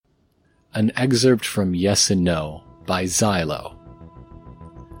An excerpt from Yes and No by Xylo.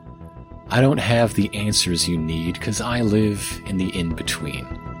 I don't have the answers you need because I live in the in-between.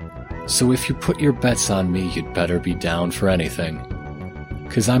 So if you put your bets on me, you'd better be down for anything.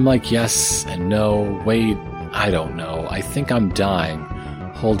 Because I'm like yes and no, wait, I don't know, I think I'm dying.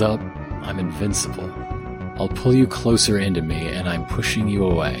 Hold up, I'm invincible. I'll pull you closer into me and I'm pushing you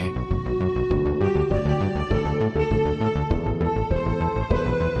away.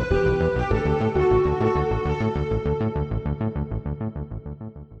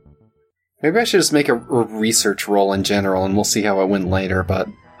 Maybe I should just make a research roll in general, and we'll see how it went later, but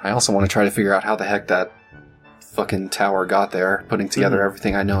I also want to try to figure out how the heck that fucking tower got there, putting together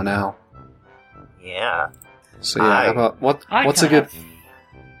everything I know now. Yeah. So yeah, how about, what's a good...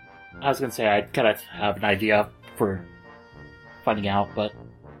 I was gonna say, I kind of have an idea for finding out, but...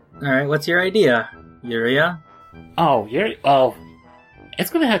 Alright, what's your idea, Yuria? Oh,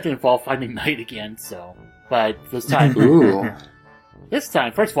 it's gonna have to involve finding Knight again, so... But this time... Ooh. This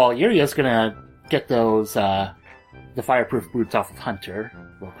time, first of all, Yuria's gonna get those, the fireproof boots off of Hunter,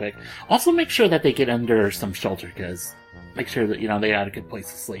 real quick. Also make sure that they get under some shelter, because make sure that, they have a good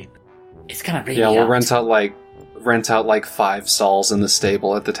place to sleep. It's kind of rainy we'll out. rent out like 5 stalls in the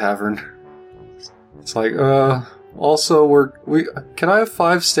stable at the tavern. It's like, also can I have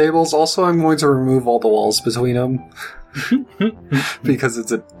 5 stables? Also, I'm going to remove all the walls between them. Because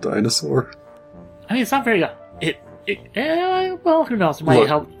it's a dinosaur. I mean, it's not very, well, who knows? It might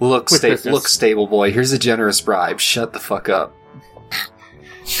help. Look, stable boy. Here's a generous bribe. Shut the fuck up.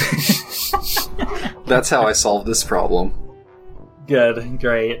 That's how I solve this problem. Good,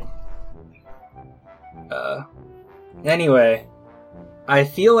 great. Anyway, I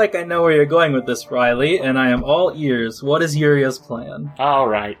feel like I know where you're going with this, Riley, and I am all ears. What is Yuria's plan?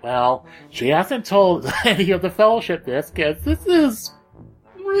 Alright, well, she hasn't told any of the Fellowship this, because this is...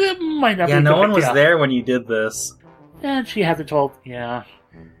 It might not be no one was there when you did this. And she hasn't told,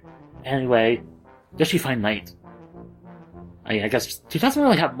 Anyway, does she find Knight? I guess she doesn't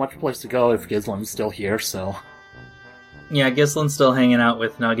really have much place to go if Gislin's still here, so... Yeah, Gislin's still hanging out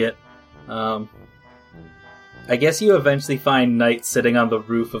with Nugget. I guess you eventually find Knight sitting on the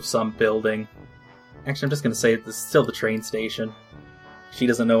roof of some building. Actually, I'm just gonna say this is still the train station. She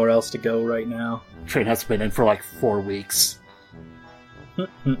doesn't know where else to go right now. Train has been in for like 4 weeks.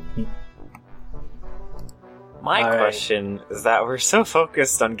 My question is that we're so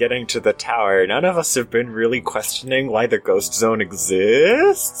focused on getting to the tower, none of us have been really questioning why the ghost zone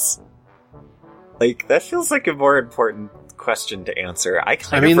exists? Like, that feels like a more important question to answer. I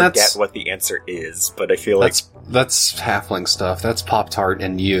kind of forget what the answer is, but I feel that's halfling stuff. That's Pop-Tart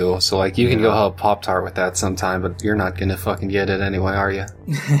and you. So, like, you can go help Pop-Tart with that sometime, but you're not gonna fucking get it anyway, are you?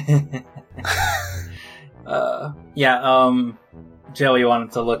 Joey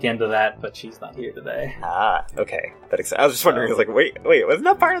wanted to look into that, but she's not here today. Ah, okay. That makes sense. I was just wondering, I was like, wait, wasn't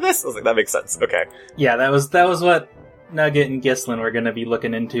that part of this? I was like, that makes sense. Okay. Yeah, that was what Nugget and Gislin were going to be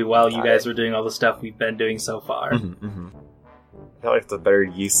looking into while you guys were doing all the stuff we've been doing so far. Mm-hmm, mm-hmm. I feel like it's a better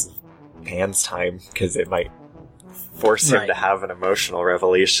use of Pan's time, because it might force him to have an emotional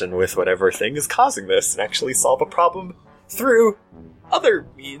revelation with whatever thing is causing this and actually solve a problem through other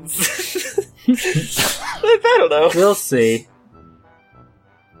means. I don't know. We'll see.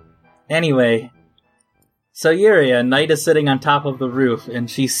 Anyway, so Yuria, Knight is sitting on top of the roof, and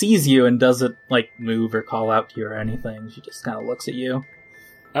she sees you and doesn't, move or call out to you or anything. She just kind of looks at you.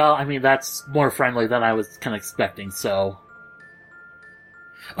 Well, I mean, that's more friendly than I was kind of expecting, so...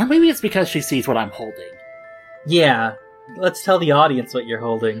 Or maybe it's because she sees what I'm holding. Yeah, let's tell the audience what you're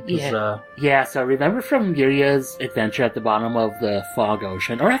holding. Yeah, so remember from Yuria's adventure at the bottom of the Fog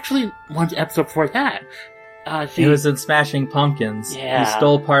Ocean, or actually one episode before that, he was in Smashing Pumpkins. Yeah. He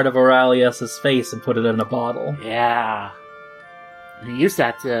stole part of Aurelius' face and put it in a bottle. Yeah. And he used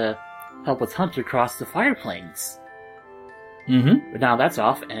that to help with Hunter cross the fire plains. Mm-hmm. But now that's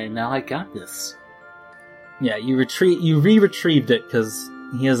off, and now I got this. Yeah, you re-retrieved it, because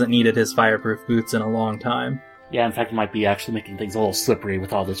he hasn't needed his fireproof boots in a long time. Yeah, in fact, it might be actually making things a little slippery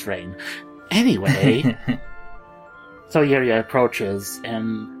with all this rain. Anyway, so Yuria approaches,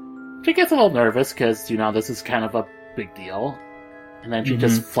 and she gets a little nervous, because, this is kind of a big deal. And then she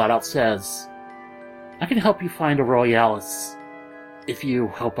just flat out says, I can help you find a Royalis if you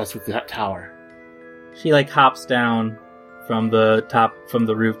help us with that tower. She, hops down from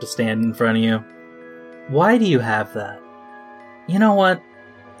the roof to stand in front of you. Why do you have that? You know what?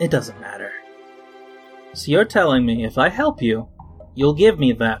 It doesn't matter. So you're telling me if I help you, you'll give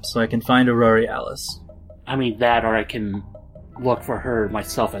me that so I can find Aurora Alice. I mean, that, or I can look for her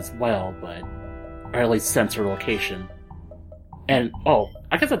myself as well, or at least sense her location. And,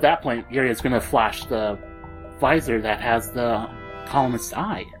 I guess at that point, Yuria's gonna flash the visor that has the columnist's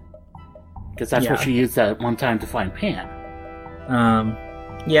eye. Because that's what she used at one time to find Pan.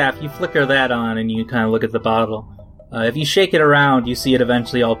 If you flicker that on and you kind of look at the bottle, if you shake it around, you see it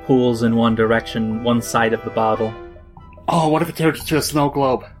eventually all pools in one direction, one side of the bottle. Oh, what if it turns into a snow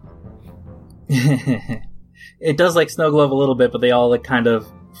globe? It does like snow globe a little bit, but they all like kind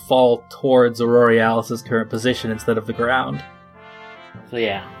of fall towards Aurorialis's current position instead of the ground. So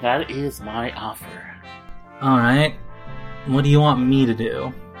yeah, that is my offer. Alright. What do you want me to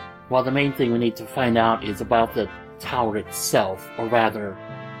do? Well, the main thing we need to find out is about the tower itself, or rather,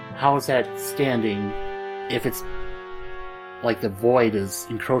 how is that standing if it's like the void is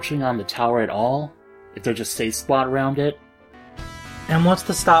encroaching on the tower at all? If there's just safe spot around it? And what's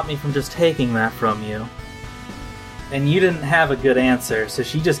to stop me from just taking that from you? And you didn't have a good answer, so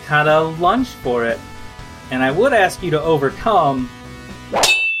she just kind of lunged for it. And I would ask you to overcome,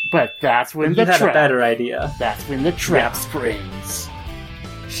 but that's when you had a better idea. That's when the trap springs.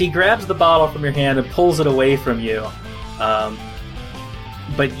 She grabs the bottle from your hand and pulls it away from you.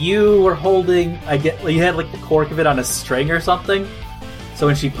 But you were holding, you had like the cork of it on a string or something. So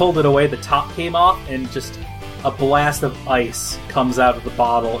when she pulled it away, the top came off and just a blast of ice comes out of the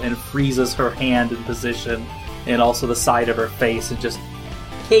bottle and freezes her hand in position and also the side of her face and just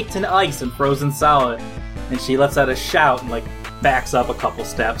caked in ice and frozen solid. And she lets out a shout and like backs up a couple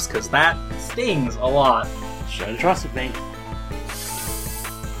steps because that stings a lot. Should have trusted me.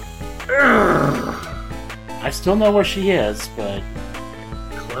 I still know where she is, but...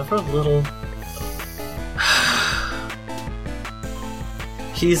 Clever little...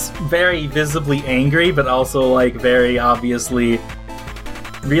 She's very visibly angry, but also, like, very obviously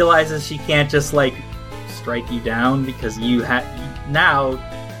realizes she can't just, like, strike you down because you had... Now,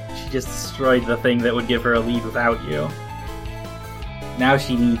 she just destroyed the thing that would give her a lead without you. Now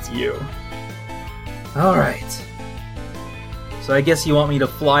she needs you. Alright. So I guess you want me to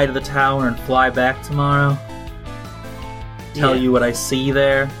fly to the tower and fly back tomorrow? Tell you what I see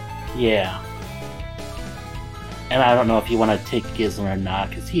there? Yeah. And I don't know if you want to take Gizlin or not,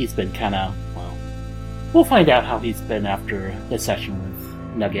 because he's been kind of, well... We'll find out how he's been after the session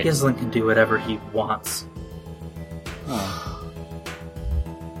with Nugget. Gizlin can do whatever he wants. Oh.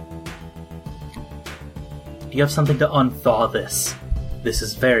 Do you have something to unthaw this? This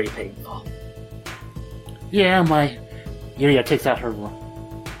is very painful. Yeah, Yuria takes out her...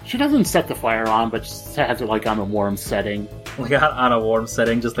 She doesn't set the fire on, but she has it, like, on a warm setting. Like, on a warm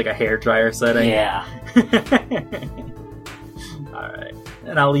setting, just like a hairdryer setting? Yeah. Alright.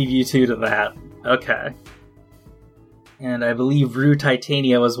 And I'll leave you two to that. Okay. And I believe Rue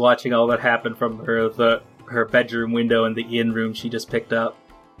Titania was watching all that happened from her bedroom window in the inn room she just picked up.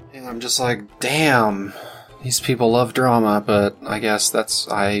 And I'm just like, damn... These people love drama, but I guess that's...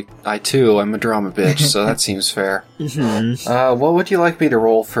 I too, I'm a drama bitch, so that seems fair. Mm-hmm. What would you like me to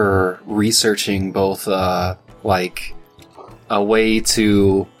roll for researching both, like, a way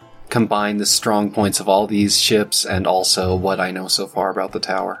to combine the strong points of all these ships and also what I know so far about the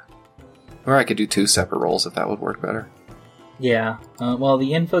tower? Or I could do 2 separate rolls if that would work better. Yeah. Well,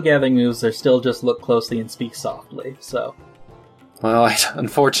 the info-gathering moves are still just look closely and speak softly, so... Well,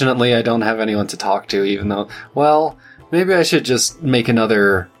 unfortunately, I don't have anyone to talk to, even though... Well, maybe I should just make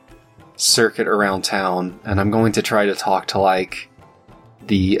another circuit around town, and I'm going to try to talk to, like,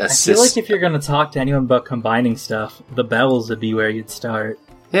 the assist... I feel like if you're going to talk to anyone about combining stuff, the bells would be where you'd start.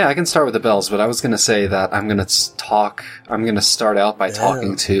 Yeah, I can start with the bells, but I was going to say that I'm going to start out by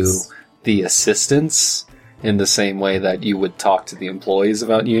talking to the assistants in the same way that you would talk to the employees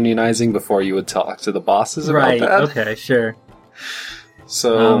about unionizing before you would talk to the bosses about that. Right, okay, sure.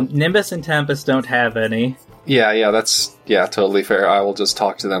 So Nimbus and Tempest don't have any. Yeah, that's totally fair. I will just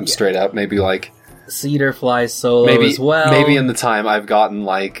talk to them straight up. Maybe like Cedar flies solo as well. Maybe in the time I've gotten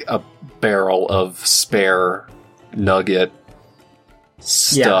like a barrel of spare nugget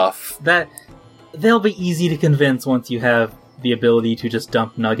stuff. Yeah, that they'll be easy to convince once you have the ability to just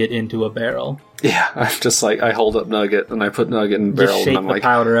dump nugget into a barrel. Yeah, I'm just like I hold up nugget and I put nugget in a barrel just shake and I'm the like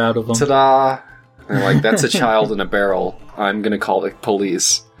powder out of them. Ta-da! And they're like, that's a child in a barrel. I'm gonna call the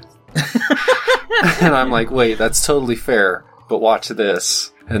police. And I'm like, wait, that's totally fair, but watch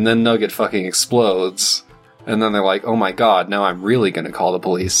this. And then Nugget fucking explodes. And then they're like, oh my god, now I'm really gonna call the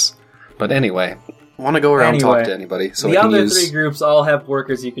police. But anyway, I want to go around and talk to anybody. So the other 3 groups all have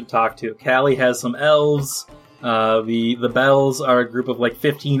workers you can talk to. Callie has some elves. The Bells are a group of like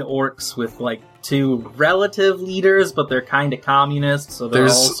 15 orcs with like 2 relative leaders, but they're kind of communist, so they're all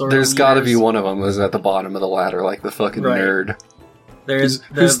sort of There's leaders. gotta be one of them who's at the bottom of the ladder, like the fucking nerd. There's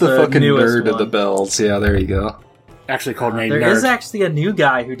Who's the fucking nerd one. of the Bells? Yeah, there you go. Actually codenamed There Nerd. is actually a new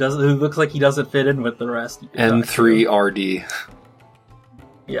guy who looks like he doesn't fit in with the rest. N3RD.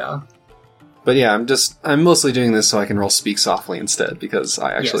 Yeah. But yeah, I'm mostly doing this so I can roll Speak Softly instead, because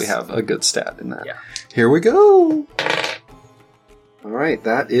I actually Yes. have a good stat in that. Yeah. Here we go! Alright,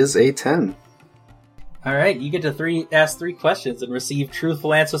 that is a 10. All right, you get to ask 3 questions and receive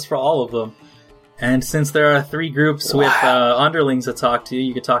truthful answers for all of them. And since there are 3 groups with underlings to talk to,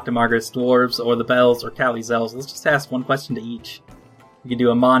 you could talk to Margaret's dwarves, or the Bells, or Callie's elves. Let's just ask 1 question to each. You can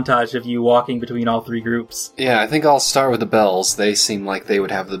do a montage of you walking between all 3 groups. Yeah, I think I'll start with the Bells. They seem like they would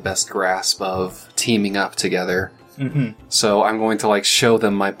have the best grasp of teaming up together. Mm-hmm. So I'm going to, show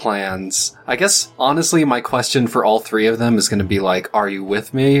them my plans. I guess, honestly, my question for all 3 of them is going to be are you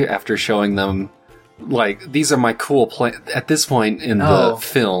with me? After showing them, these are my cool plans. At this point in the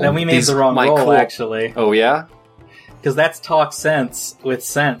film... Then we made the wrong roll, actually. Oh, yeah? Because that's talk sense with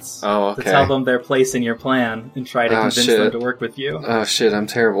sense. Oh, okay. To tell them their place in your plan and try to convince them to work with you. Oh, shit, I'm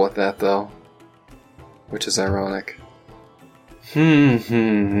terrible at that, though. Which is ironic.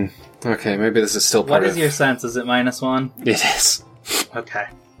 Okay, maybe this is still part What is your sense? Is it -1? It is. Okay.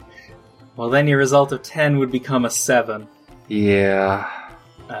 Well, then your result of 10 would become a 7. Yeah.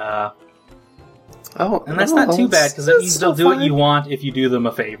 And that's not too bad, because it means they'll do what you want if you do them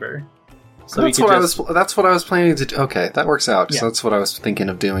a favor. So that's what I was planning to do. Okay, that works out. Yeah. So that's what I was thinking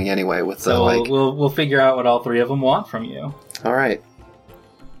of doing anyway. With we'll figure out what all 3 of them want from you. All right.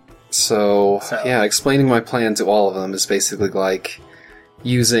 So yeah, explaining my plan to all of them is basically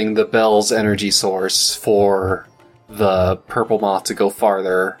using the Bell's energy source for the purple moth to go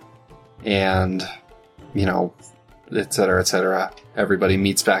farther, and etc., etc. Everybody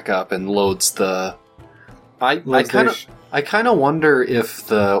meets back up and loads the. I kind of wonder if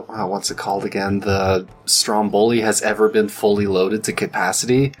the what's it called again? The Stromboli has ever been fully loaded to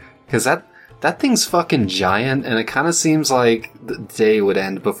capacity, because that thing's fucking giant, and it kind of seems like the day would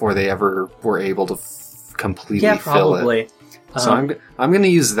end before they ever were able to completely fill it. So I'm going to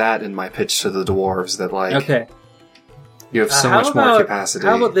use that in my pitch to the dwarves. That okay, you have so much more capacity.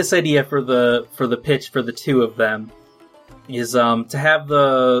 How about this idea for the pitch for the 2 of them? Is to have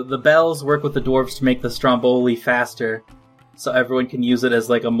the Bells work with the dwarves to make the Stromboli faster, so everyone can use it as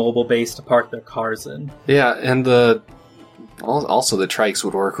a mobile base to park their cars in. Yeah, and also the trikes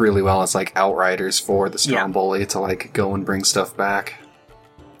would work really well as outriders for the Stromboli to go and bring stuff back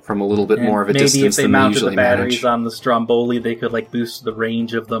from a little bit more of a distance than they usually manage. Maybe if they mounted the batteries on the Stromboli, they could boost the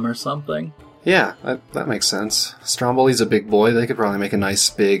range of them or something. Yeah, that makes sense. Stromboli's a big boy. They could probably make a nice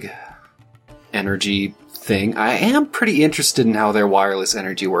big energy thing. I am pretty interested in how their wireless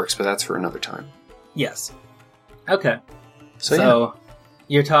energy works, but that's for another time. Yes. Okay. So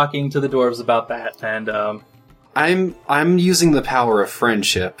you're talking to the dwarves about that, and I'm using the power of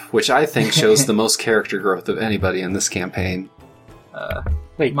friendship, which I think shows the most character growth of anybody in this campaign.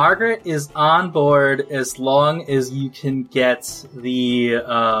 Wait, Margaret is on board as long as you can get the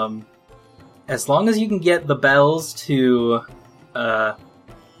Bells to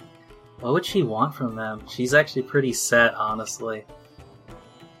what would she want from them? She's actually pretty set, honestly.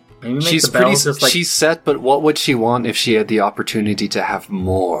 Maybe make the Bells just she's set, but what would she want if she had the opportunity to have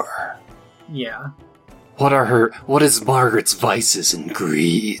more? Yeah. What is Margaret's vices and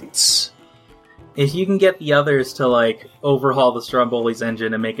greeds? If you can get the others to overhaul the Stromboli's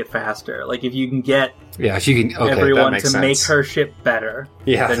engine and make it faster, if you can get everyone to make her ship better,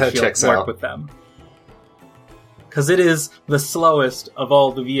 then that she'll checks work out with them. Because it is the slowest of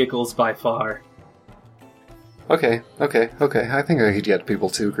all the vehicles by far. Okay. I think I could get people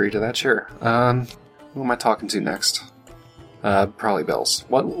to agree to that, sure. Who am I talking to next? Probably Bells.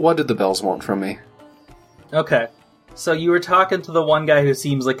 What did the Bells want from me? Okay. So you were talking to the one guy who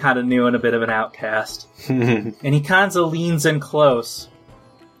seems kind of new and a bit of an outcast. And he kind of leans in close.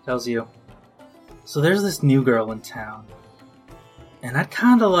 Tells you, so there's this new girl in town. And I'd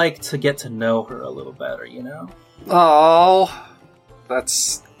kind of like to get to know her a little better, Oh,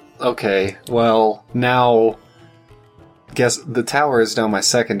 that's... Okay, well, now... Guess the tower is now my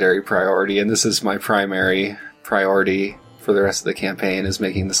secondary priority, and this is my primary priority for the rest of the campaign, is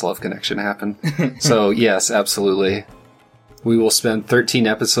making this love connection happen. So, yes, absolutely. We will spend 13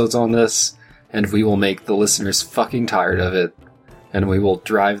 episodes on this, and we will make the listeners fucking tired of it, and we will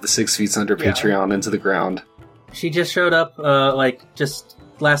drive the 6 Feet Under Patreon into the ground. She just showed up, just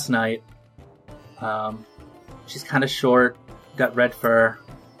last night. She's kind of short, got red fur.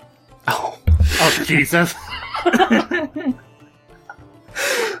 Oh, Jesus.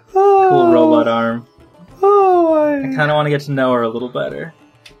 Cool robot arm. Oh, I kind of want to get to know her a little better.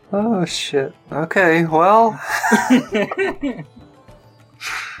 Oh, shit. Okay, well...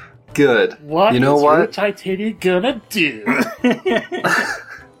 Good. What You know is what? your Titania gonna do?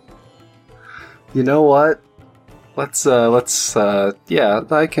 You know what? Let's I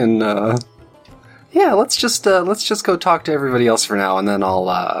can, let's just go talk to everybody else for now, and then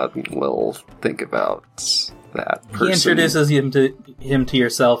we'll think about that person. He introduces him to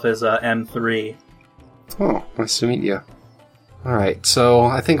yourself as M3. Oh, nice to meet you. Alright, so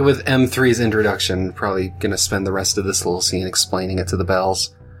I think with M3's introduction, probably gonna spend the rest of this little scene explaining it to the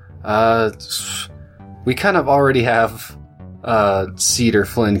bells. We kind of already have Cedar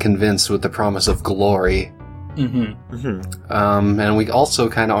Flynn convinced with the promise of glory. And we also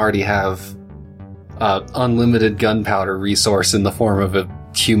kind of already have unlimited gunpowder resource in the form of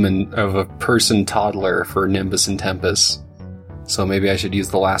a person toddler for Nimbus and Tempest. So maybe I should use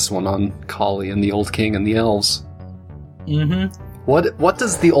the last one on Kali and the Old King and the elves. What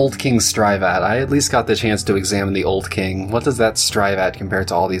does the Old King strive at? I at least got the chance to examine the Old King. What does that strive at compared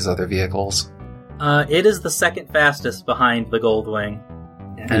to all these other vehicles? It is the second fastest behind the Goldwing.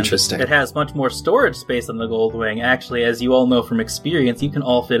 And Interesting. It has much more storage space than the Goldwing. Actually, as you all know from experience, you can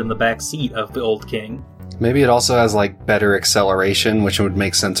all fit in the back seat of the Old King. Maybe it also has, like, better acceleration, which would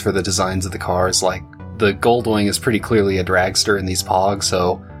make sense for the designs of the cars. Like, the Goldwing is pretty clearly a dragster in these pogs,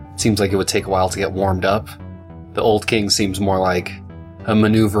 so it seems like it would take a while to get warmed up. The Old King seems more like a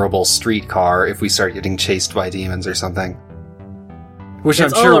maneuverable street car if we start getting chased by demons or something. Which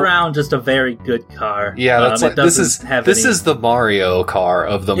It's I'm sure all around just a very good car. Yeah, that's like, this is any... the Mario car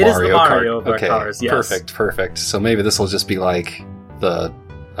of the It Mario is the Mario Kart. of our cars, yes. Perfect. So maybe this will just be like the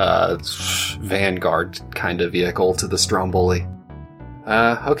Vanguard kind of vehicle to the Stromboli.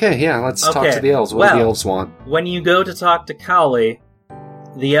 Okay, yeah, let's talk to the elves. What do the elves want? When you go to talk to Kali,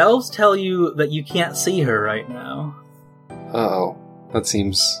 the elves tell you that you can't see her right now. Oh, that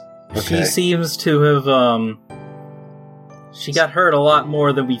seems... okay. She seems to have, she got hurt a lot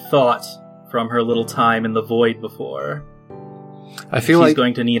more than we thought from her little time in the void before. I feel like she's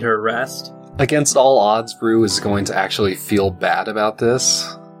going to need her rest. Against all odds, Rue is going to actually feel bad about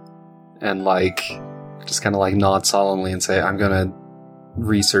this. And, like, just kind of, like, nod solemnly and say, I'm gonna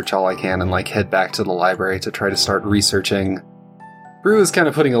research all I can and, like, head back to the library to try to start researching. Rue is kind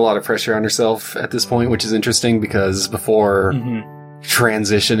of putting a lot of pressure on herself at this point, which is interesting because before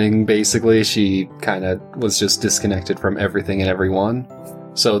transitioning, basically, she kind of was just disconnected from everything and everyone.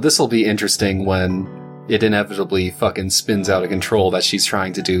 So this will be interesting when it inevitably fucking spins out of control that she's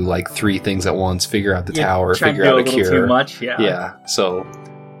trying to do, like, 3 things at once, figure out the tower, figure out a cure. Too much, yeah. Yeah, so...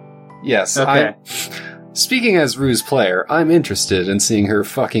 yes, okay. Speaking as Rue's player, I'm interested in seeing her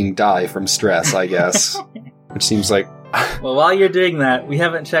fucking die from stress, I guess. Which seems like... well, while you're doing that, we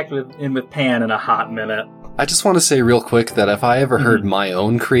haven't checked in with Pan in a hot minute. I just want to say real quick that if I ever heard my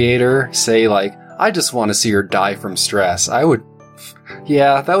own creator say, like, I just want to see her die from stress, I would...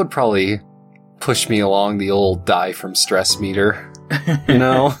 yeah, that would probably push me along the old die from stress meter. You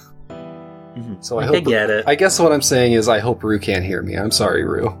know? So I get it. I guess what I'm saying is I hope Rue can't hear me. I'm sorry,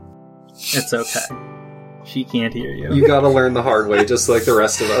 Rue. It's okay. She can't hear you. You gotta learn the hard way, just like the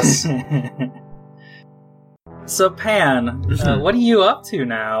rest of us. So, Pan, what are you up to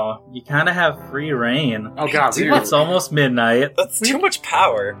now? You kind of have free reign. Oh god, it's almost midnight. That's too much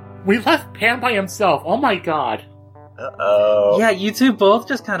power. We left Pan by himself. Oh my god. Uh-oh. Yeah, you two both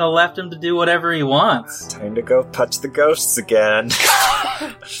just kind of left him to do whatever he wants. Time to go touch the ghosts again.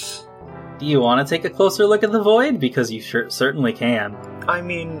 Do you want to take a closer look at the void? Because you certainly can. I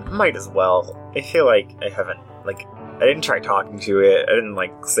mean, might as well. I feel like I haven't, like, I didn't try talking to it. I didn't,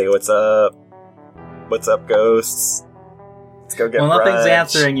 like, say what's up. What's up, ghosts? Let's go get nothing's brunch.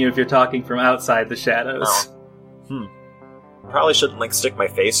 answering you if you're talking from outside the shadows. Oh. Probably shouldn't, like, stick my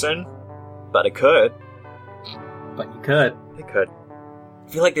face in, but I could. But you could. I could. I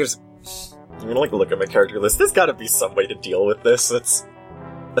feel like there's... I'm gonna, like, look at my character list. There's gotta be some way to deal with this that's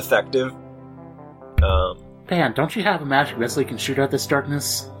effective. Pan, don't you have a magic missile you can shoot out this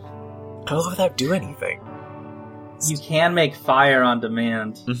darkness? I don't know if that do anything. You can make fire on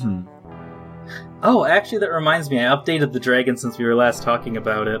demand. Mm-hmm. Oh, actually, that reminds me. I updated the dragon since we were last talking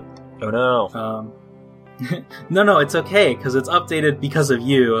about it. Oh no. No, it's okay, because it's updated because of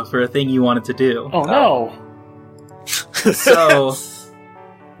you, for a thing you wanted to do. Oh no! So,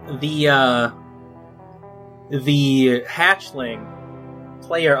 the hatchling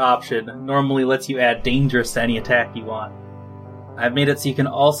player option normally lets you add dangerous to any attack you want. I've made it so you can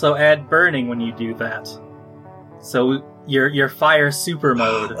also add burning when you do that. So your fire super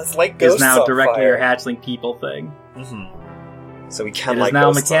mode is now directly your hatchling people thing. Mm-hmm. So we can it is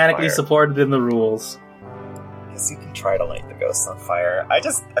now mechanically supported in the rules. I guess you can try to light the ghosts on fire. I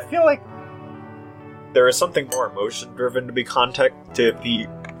feel like there is something more emotion driven to be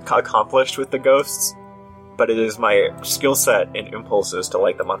accomplished with the ghosts, but it is my skill set and impulses to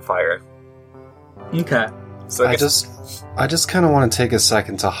light them on fire. Okay. So I just kind of want to take a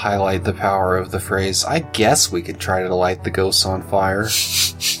second to highlight the power of the phrase, I guess we could try to light the ghosts on fire.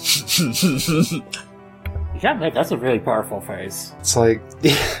 Yeah, man, that's a really powerful phrase. It's like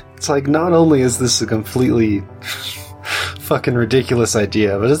not only is this a completely fucking ridiculous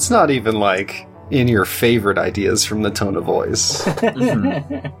idea, but it's not even like in your favorite ideas from the tone of voice.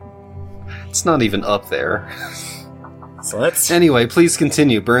 It's not even up there. So let's Anyway, please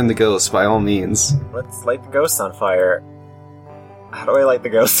continue. Burn the ghosts by all means. light the ghosts on fire. How do I light the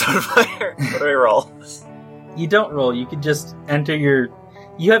ghosts on fire? What do I roll? You don't roll. You can just enter your...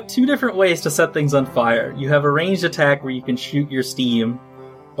 You have two different ways to set things on fire. You have a ranged attack where you can shoot your steam,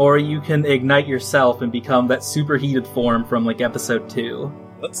 or you can ignite yourself and become that superheated form from, like, episode 2.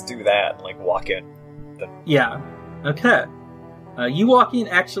 Let's do that. Like, walk in. Yeah. Okay. You walk in,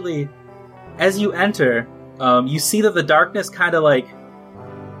 actually, as you enter, you see that the darkness kind of, like,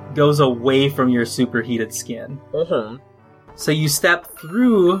 goes away from your superheated skin. Mm-hmm. So you step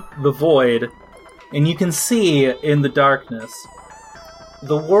through the void, and you can see in the darkness,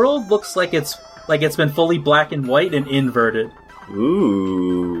 the world looks like it's been fully black and white and inverted.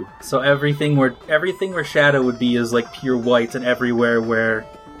 Ooh. So everything where shadow would be is like pure white, and everywhere where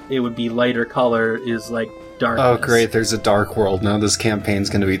it would be lighter color is like darkness. Oh great, there's a dark world. Now this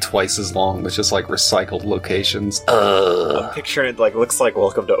campaign's gonna be twice as long with just like recycled locations. I'm picturing it like looks like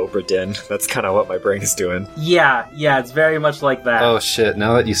Welcome to Obra Dinn. That's kind of what my brain is doing. Yeah, it's very much like that. Oh shit,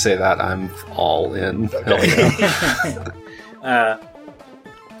 now that you say that, I'm all in. Hell yeah.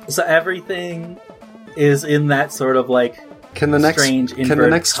 So everything is in that sort of like Can the strange next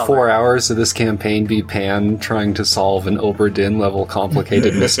inverted 4 color. hours of this campaign be Pan trying to solve an Obra Dinn level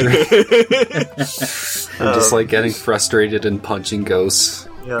complicated mystery? And just like getting frustrated and punching ghosts.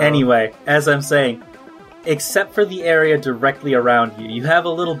 Yeah. Anyway, as I'm saying, except for the area directly around you, you have a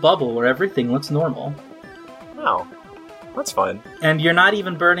little bubble where everything looks normal. Oh, that's fun. And you're not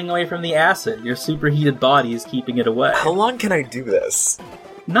even burning away from the acid. Your superheated body is keeping it away. How long can I do this?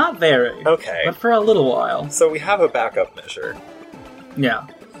 Not very. Okay. But for a little while. So we have a backup measure. Yeah.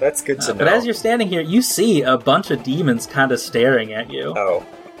 That's good to know. But as you're standing here, you see a bunch of demons kind of staring at you. Oh.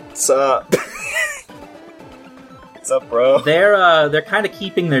 What's up? What's up, bro? They're kind of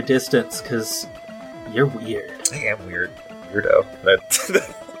keeping their distance because you're weird. I am weird. Weirdo.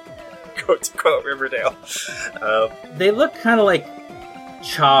 Quote Riverdale. They look kind of like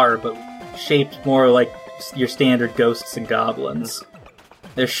Char, but shaped more like your standard ghosts and goblins.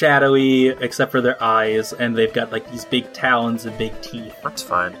 They're shadowy, except for their eyes, and they've got like these big talons and big teeth. That's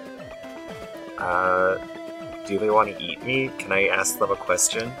fine. Do they want to eat me? Can I ask them a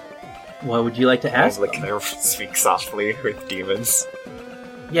question? What would you like to ask? Can I speak softly with demons?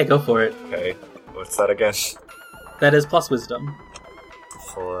 Yeah, go for it. Okay. What's that again? That is plus wisdom.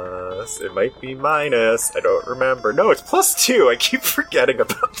 Plus, it might be minus. I don't remember. No, it's +2. I keep forgetting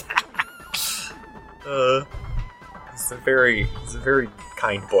about that. He's a very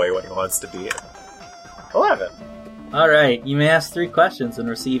kind boy when he wants to be. 11. Alright, you may ask 3 questions and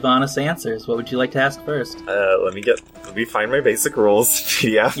receive honest answers. What would you like to ask first? Let me find my basic rules.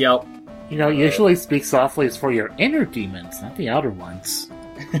 Yeah. Yep. You know, usually speak softly is for your inner demons, not the outer ones.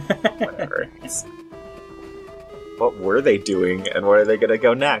 Whatever. What were they doing, and where are they gonna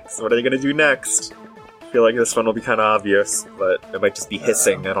go next? What are they gonna do next? I feel like this one will be kind of obvious, but it might just be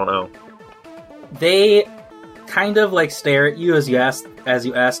hissing. I don't know. They kind of like stare at you as you ask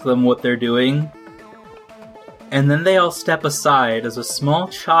them what they're doing. And then they all step aside as a small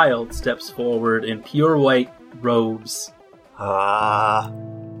child steps forward in pure white robes.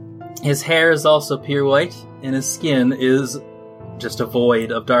 His hair is also pure white, and his skin is just a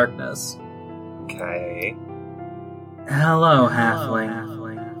void of darkness. Okay. Hello,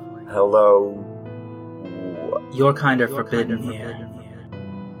 halfling. Hello. You're kind of forbidden here.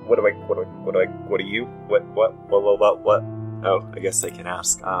 What are you? What? Oh, I guess I can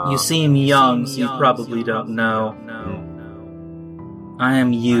ask. You seem young, so you probably don't know. I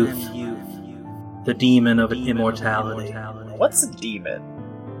am Youth, the demon of immortality. What's a demon?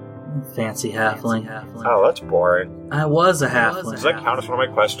 Fancy halfling. Oh, that's boring. I was a halfling. Does that count as one of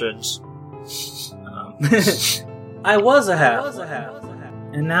my questions? I was a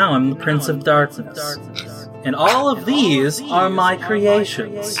halfling. And now I'm the Prince of Darkness. And all of these are my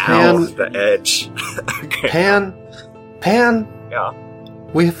creations. Ow, the edge. Okay. Pan? Yeah.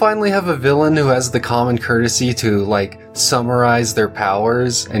 We finally have a villain who has the common courtesy to, like, summarize their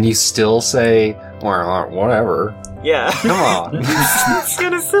powers, and you still say, well, whatever. Yeah. Come on. It's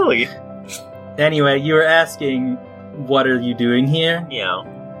kind of silly. Anyway, you were asking, what are you doing here? Yeah.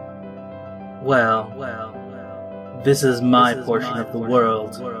 Well, this is my portion of the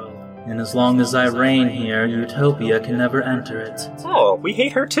world, and as long as I reign here, Utopia can never enter it. Oh, we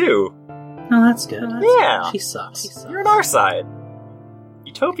hate her too. Oh, that's good. Yeah. She sucks. You're on our side.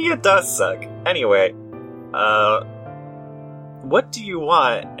 Utopia does suck. Anyway, what do you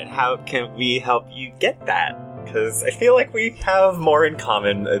want, and how can we help you get that? Because I feel like we have more in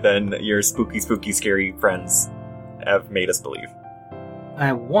common than your spooky, scary friends have made us believe.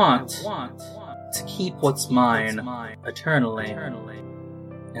 I want to keep what's mine eternally,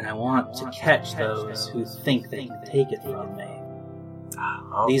 and I want to catch those who think they can take it from me.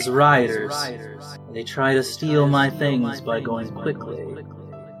 Okay. These riders, they try to steal my things by going quickly,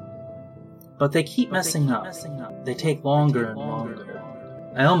 but they keep messing up. They take longer and longer.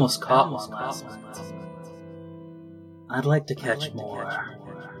 I almost caught one last night. I'd like to catch more.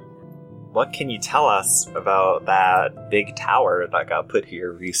 What can you tell us about that big tower that got put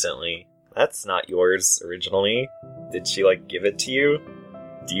here recently? That's not yours originally. Did she, give it to you?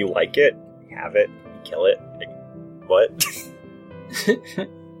 Do you like it? You have it? You kill it? What?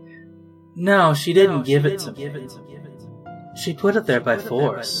 No, she didn't give it to me. She put it there by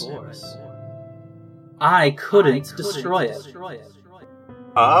force. I couldn't destroy it.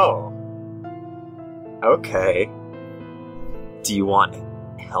 Oh. Okay. Do you want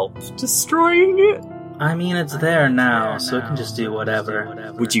help destroying it? I mean, it's there now, so it can just do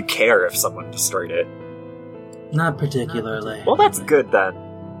whatever. Would you care if someone destroyed it? Not particularly. Well, that's good then.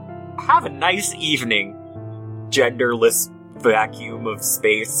 Have a nice evening, genderless vacuum of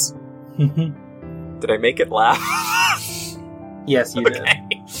space. Did I make it laugh? Yes, you did.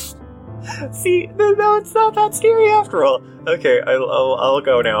 Okay. See, no, it's not that scary after all. Okay, I'll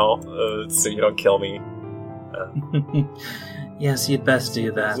go now, so you don't kill me. Yes, you'd best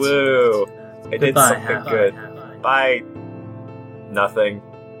do that. Woo! I did Goodbye, something Half. good. Bye. Nothing.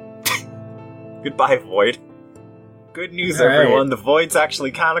 Goodbye, Void. Good news, All right. everyone. The Void's actually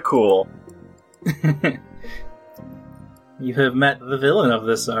kind of cool. You have met the villain of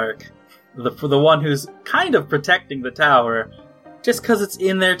this arc. The one who's kind of protecting the tower, just because it's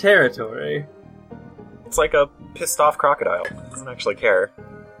in their territory. It's like a pissed-off crocodile. It doesn't actually care.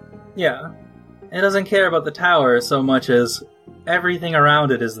 Yeah. It doesn't care about the tower so much as everything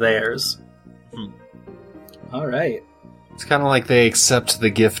around it is theirs. Alright. It's kind of like they accept the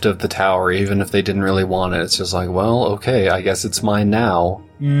gift of the tower, even if they didn't really want it. It's just like, well, okay, I guess it's mine now.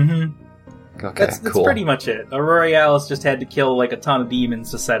 Mm-hmm. Okay, That's cool. pretty much it. Aurorealis just had to kill a ton of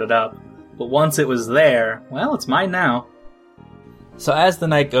demons to set it up. But once it was there, well, it's mine now. So as the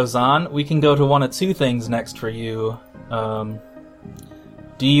night goes on, we can go to one of two things next for you.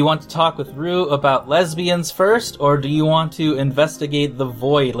 Do you want to talk with Rue about lesbians first, or do you want to investigate the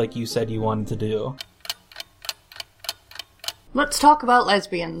void like you said you wanted to do? Let's talk about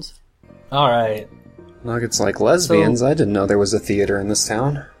lesbians. Alright. Nuggets like lesbians? I didn't know there was a theater in this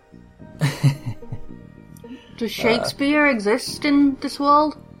town. Does Shakespeare exist in this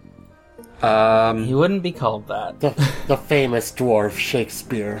world? He wouldn't be called that. The famous dwarf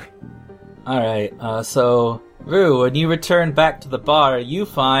Shakespeare. Alright, so, Rue, when you return back to the bar, you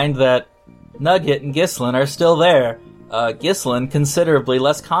find that Nugget and Ghislain are still there. Ghislain considerably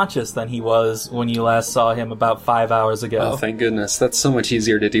less conscious than he was when you last saw him about 5 hours ago. Oh, thank goodness. That's so much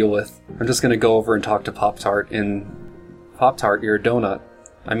easier to deal with. I'm just gonna go over and talk to Pop-Tart Pop-Tart, you're a donut.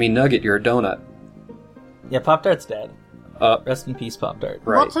 I mean, Nugget, you're a donut. Yeah, Pop-Tart's dead. Uh, Rest in peace, Pop-Tart.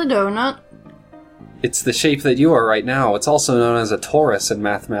 Right. What's a donut? It's the shape that you are right now. It's also known as a torus in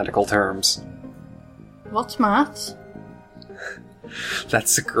mathematical terms. What's maths?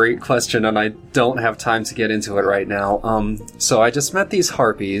 That's a great question, and I don't have time to get into it right now. So I just met these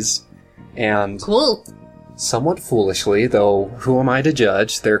harpies, and Cool. somewhat foolishly, though who am I to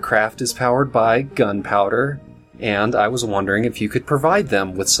judge, their craft is powered by gunpowder, and I was wondering if you could provide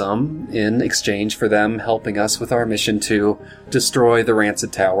them with some in exchange for them helping us with our mission to destroy the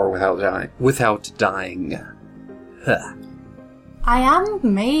Rancid Tower without dying. Huh. I am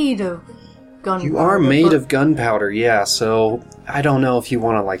made of gunpowder. You are made but of gunpowder, yeah, so I don't know if you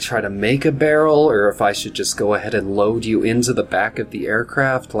want to, try to make a barrel, or if I should just go ahead and load you into the back of the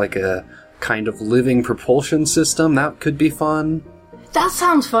aircraft like a kind of living propulsion system. That could be fun. That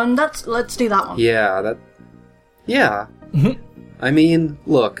sounds fun. Let's do that one. Yeah. I mean,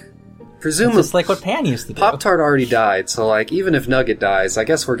 look, It's presumably just like what Pan used to do. Pop-Tart already died, so, even if Nugget dies, I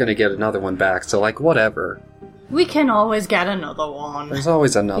guess we're gonna get another one back, so, whatever. We can always get another one. There's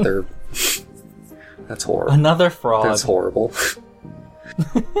always another... That's horrible. Another frog. That's horrible.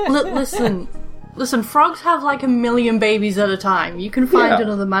 Listen, frogs have 1 million babies at a time. You can find Yeah.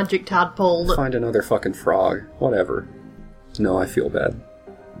 another magic tadpole that... Find another fucking frog. Whatever. No, I feel bad.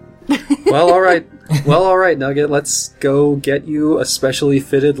 Well, all right, Nugget. Let's go get you a specially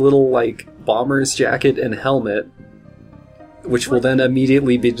fitted little, like, bomber's jacket and helmet, which will then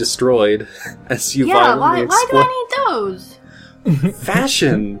immediately be destroyed as you Yeah, violently why do explode. I need those?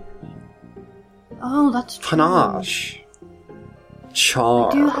 Fashion, Oh, that's true. panache, I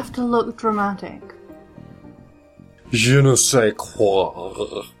charm. do have to look dramatic. Je ne sais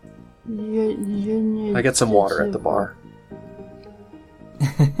quoi. I get some water at the bar.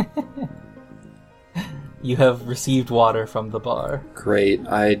 You have received water from the bar. Great.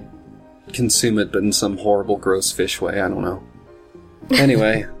 I consume it, but in some horrible, gross fish way. I don't know.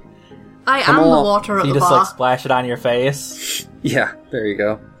 Anyway, I Come am the on. water at So you the just bar. like splash it on your face. yeah, there you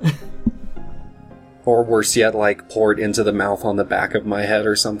go. Or worse yet, like poured into the mouth on the back of my head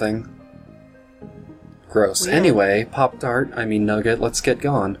or something. Gross. Weird. Anyway, Nugget, let's get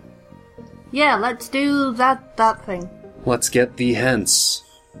gone. Yeah, let's do that thing. Let's get thee hence.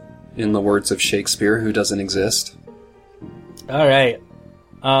 In the words of Shakespeare, who doesn't exist. Alright.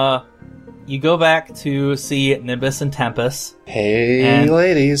 You go back to see Nimbus and Tempest. Hey, And-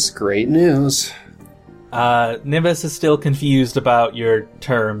 ladies, great news. Nimbus is still confused about your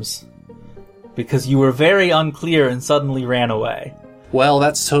terms. Because you were very unclear and suddenly ran away. Well,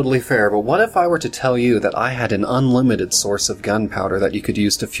 that's totally fair, but what if I were to tell you that I had an unlimited source of gunpowder that you could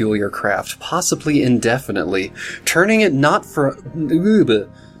use to fuel your craft, possibly indefinitely, turning it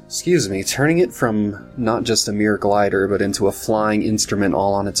turning it from not just a mere glider, but into a flying instrument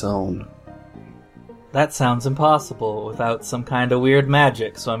all on its own. That sounds impossible without some kind of weird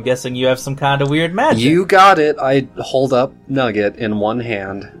magic, so I'm guessing you have some kind of weird magic. You got it! I hold up Nugget in one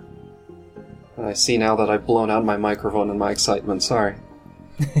hand. I see now that I've blown out my microphone in my excitement, sorry.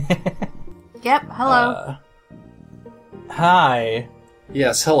 Yep, hello. Hi.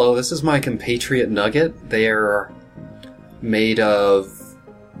 Yes, hello, this is my compatriot Nugget. They're made of...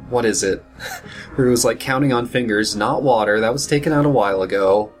 what is it? Rue's like counting on fingers, not water, that was taken out a while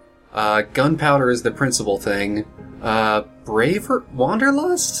ago. Gunpowder is the principal thing.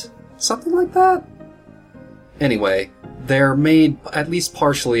 Wanderlust? Something like that? Anyway, they're made at least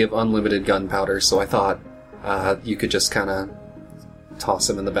partially of unlimited gunpowder, so I thought you could just kind of toss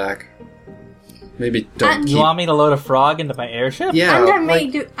them in the back. Maybe don't And- You keep... want me to load a frog into my airship? Yeah, and I'm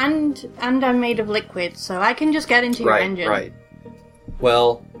like- made and I'm made of liquid, so I can just get into your engine. Right.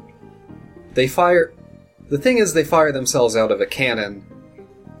 Well, they fire... The thing is, they fire themselves out of a cannon,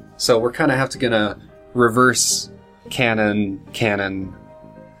 so we're kind of gonna reverse cannon...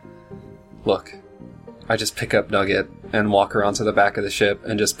 Look, I just pick up Nugget and walk around to the back of the ship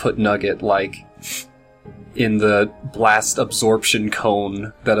and just put Nugget, like, in the blast absorption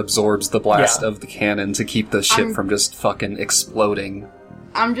cone that absorbs the blast Yeah. of the cannon to keep the ship from just fucking exploding.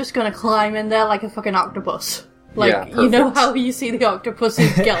 I'm just gonna climb in there like a fucking octopus. Like, Yeah, you know perfect. how you see the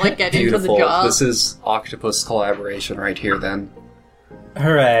octopuses get into the Beautiful. jar? This is octopus collaboration right here, then.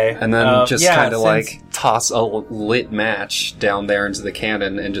 Hooray. And then just yeah, kind of since- like toss a lit match down there into the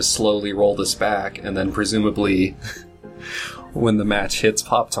cannon and just slowly roll this back, and then presumably when the match hits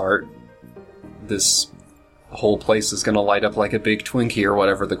Pop-Tart, this whole place is gonna light up like a big Twinkie or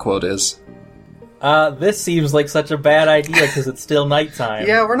whatever the quote is. This seems like such a bad idea because it's still nighttime.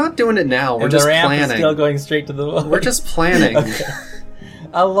 Yeah, we're not doing it now, we're and just the ramp planning. is still going straight to the... We're just planning. Okay.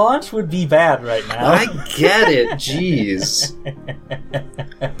 A launch would be bad right now. I get it, jeez.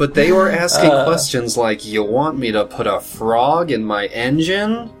 But they were asking questions like, you want me to put a frog in my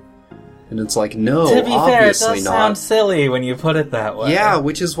engine? And it's like, no, To be fair, it does obviously sound not. silly when you put it that way. Yeah,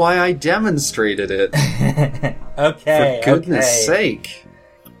 which is why I demonstrated it. Okay, For goodness okay. sake.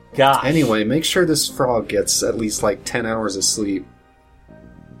 Gosh. Anyway, make sure this frog gets at least like 10 hours of sleep.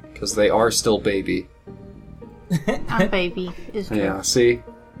 Because they are still baby. And baby is true. Yeah, see?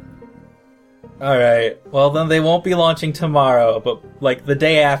 Alright, well then they won't be launching tomorrow, but like the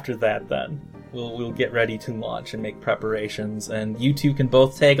day after that then. We'll get ready to launch and make preparations, and you two can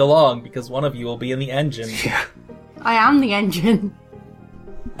both tag along because one of you will be in the engine. Yeah. I am the engine.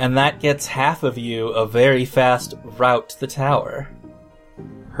 And that gets half of you a very fast route to the tower.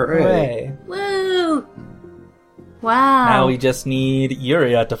 Hooray. Woo! Wow. Now we just need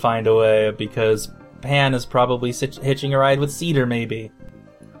Yuria to find a way, because Pan is probably hitching a ride with Cedar, maybe.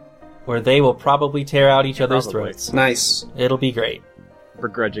 Where they will probably tear out each other's Probably. throats. Nice. It'll be great.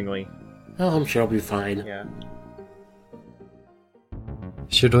 Begrudgingly. Oh, I'm sure I'll be fine. Yeah.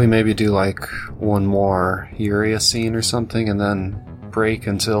 Should we maybe do like one more Yuria scene or something and then break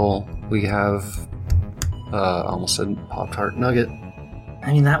until we have almost said Pop-Tart Nugget?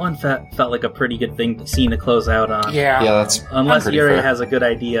 I mean, that one felt like a pretty good scene to close out on. Yeah. Yeah, that's Unless pretty Yuri fair. has a good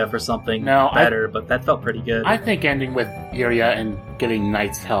idea for something better, but that felt pretty good. I think ending with Iria and getting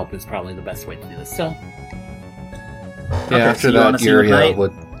Knight's help is probably the best way to do this. So, Yeah, Okay, after so you wanna that, see the Iria knight?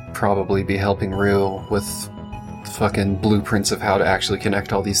 would probably be helping Rue with fucking blueprints of how to actually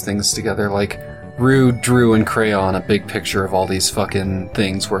connect all these things together. Like, Rue drew in crayon a big picture of all these fucking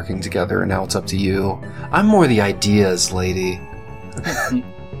things working together, and now it's up to you. I'm more the ideas lady.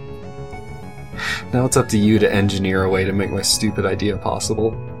 Now it's up to you to engineer a way to make my stupid idea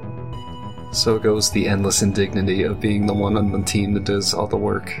possible. So goes the endless indignity of being the one on the team that does all the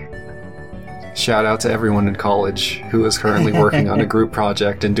work. Shout out to everyone in college who is currently working on a group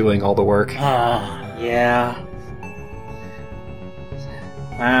project and doing all the work. Yeah.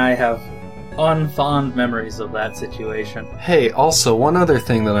 I have unfond memories of that situation. Hey, also, one other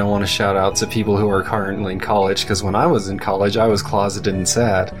thing that I want to shout out to people who are currently in college, because when I was in college, I was closeted and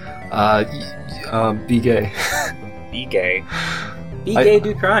sad. Be gay. Be gay. Be gay,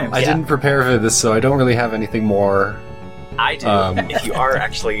 do crimes. I didn't prepare for this, so I don't really have anything more. I do. If you are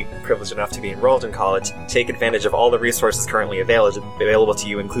actually privileged enough to be enrolled in college, take advantage of all the resources currently available to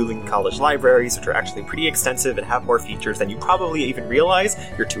you, including college libraries, which are actually pretty extensive and have more features than you probably even realize.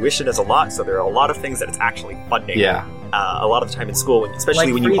 Your tuition is a lot, so there are a lot of things that it's actually funding. Yeah. A lot of the time in school, especially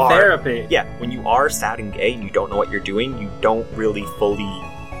like when free you are therapy. Yeah, when you are sad and gay and you don't know what you're doing, you don't really fully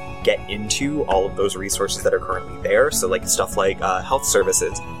get into all of those resources that are currently there. So like stuff like health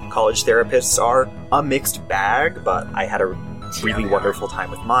services. College therapists are a mixed bag, but I had a really wonderful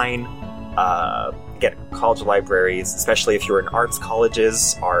time with mine. Again, college libraries, especially if you're in arts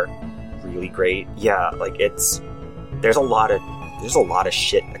colleges, are really great. Yeah, like there's a lot of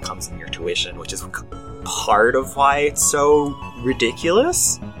shit that comes in your tuition, which is part of why it's so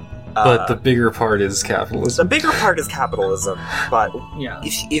ridiculous. But the bigger part is The capitalism. bigger part is capitalism, but Yeah.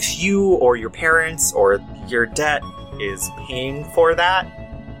 if you or your parents or your debt is paying for that,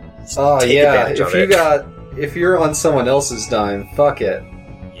 Oh take yeah, advantage of it. if you're on someone else's dime, fuck it.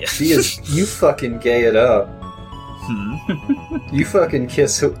 Yeah. You fucking gay it up. You fucking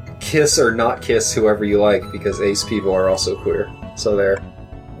kiss or not kiss whoever you like, because ace people are also queer. So there.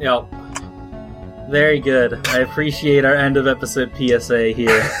 Yep. Very good. I appreciate our end of episode PSA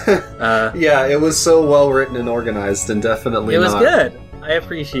here. Yeah, it was so well written and organized, and definitely It was not. good. I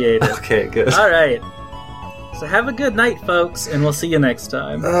appreciate it. Okay, good. All right. So have a good night, folks, and we'll see you next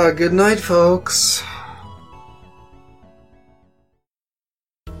time. Good night, folks.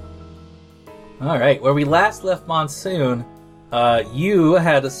 All right. Where we last left Monsoon, you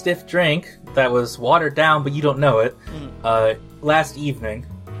had a stiff drink that was watered down, but you don't know it, last evening.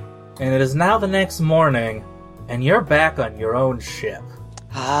 And it is now the next morning, and you're back on your own ship.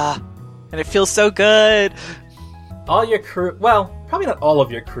 And it feels so good. All your crew, well, probably not all of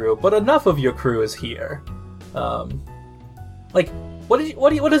your crew, but enough of your crew is here. What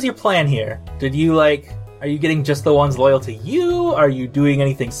is your plan here? Are you getting just the ones loyal to you? Are you doing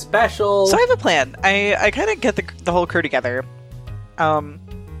anything special? So I have a plan. I kind of get the whole crew together. And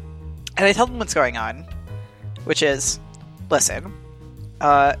I tell them what's going on. Which is, listen,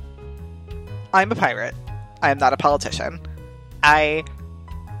 I'm a pirate. I am not a politician. I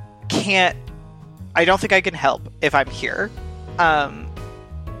don't think I can help if I'm here.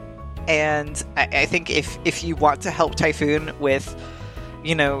 And I think if you want to help Typhoon with,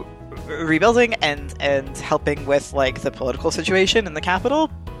 rebuilding and helping with, like, the political situation in the capital,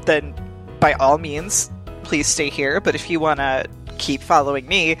 then by all means, please stay here. But if you want to keep following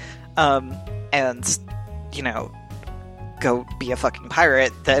me, and, go be a fucking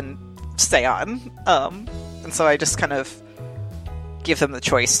pirate, then stay on. And so I just kind of give them the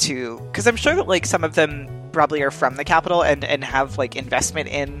choice to, because I'm sure that, like, some of them probably are from the capital and have, like, investment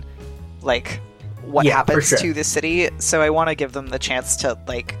in, like, what happens to the city. So I want to give them the chance to,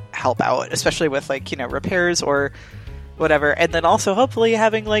 like, help out, especially with, like, repairs or whatever. And then also hopefully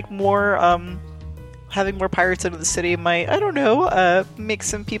having, like, more pirates into the city might, I don't know, make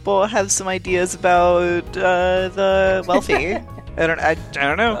some people have some ideas about the wealthy. I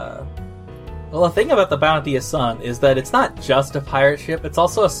don't know. Well, the thing about the Bounty of Sun is that it's not just a pirate ship, it's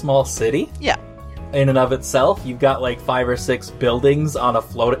also a small city. Yeah. In and of itself, you've got like 5 or 6 buildings on a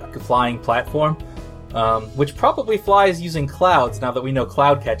flying platform, which probably flies using clouds now that we know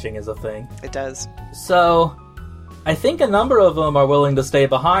cloud catching is a thing. It does. So, I think a number of them are willing to stay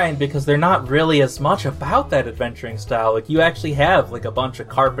behind because they're not really as much about that adventuring style. Like, you actually have like a bunch of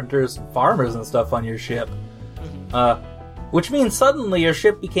carpenters and farmers and stuff on your ship. Which means suddenly your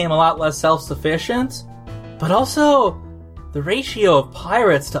ship became a lot less self-sufficient, but also the ratio of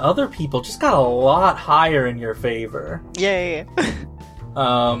pirates to other people just got a lot higher in your favor. Yay.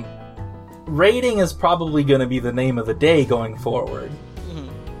 Raiding is probably going to be the name of the day going forward. Mhm.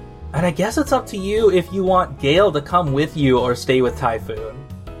 And I guess it's up to you if you want Gale to come with you or stay with Typhoon.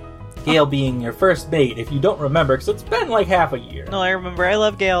 Gale being your first mate, if you don't remember, because it's been like half a year. No, I remember. I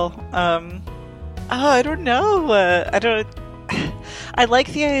love Gale. I don't know. I like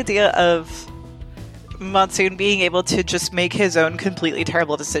the idea of Monsoon being able to just make his own completely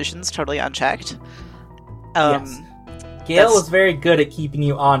terrible decisions totally unchecked. Yes. Gale is very good at keeping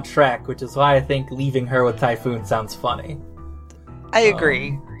you on track, which is why I think leaving her with Typhoon sounds funny. I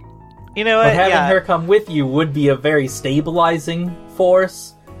agree. You know what? But having her come with you would be a very stabilizing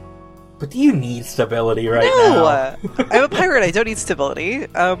force. But do you need stability right now? I'm a pirate. I don't need stability.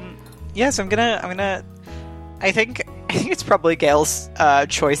 Yes, I'm gonna. I think it's probably Gale's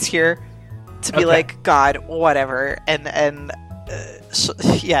choice here to be like, God, whatever, and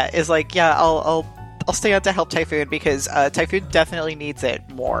is like, yeah, I'll stay on to help Typhoon because Typhoon definitely needs it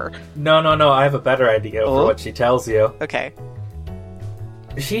more. No, I have a better idea for what she tells you. Okay.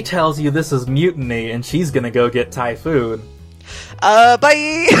 She tells you this is mutiny and she's gonna go get Typhoon.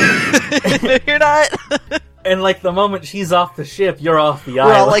 Bye! No, you're not. And like the moment she's off the ship, you're off the We're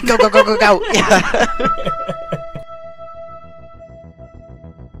island. all like, go. Yeah.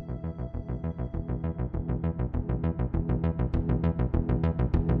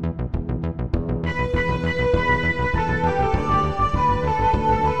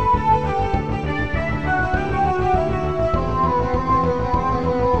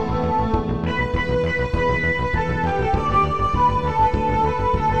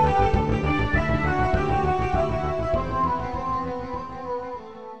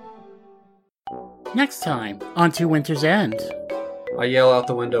 Next time, on to Winter's End. I yell out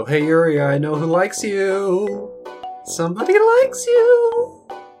the window, "Hey Yuri, I know who likes you! Somebody likes you!"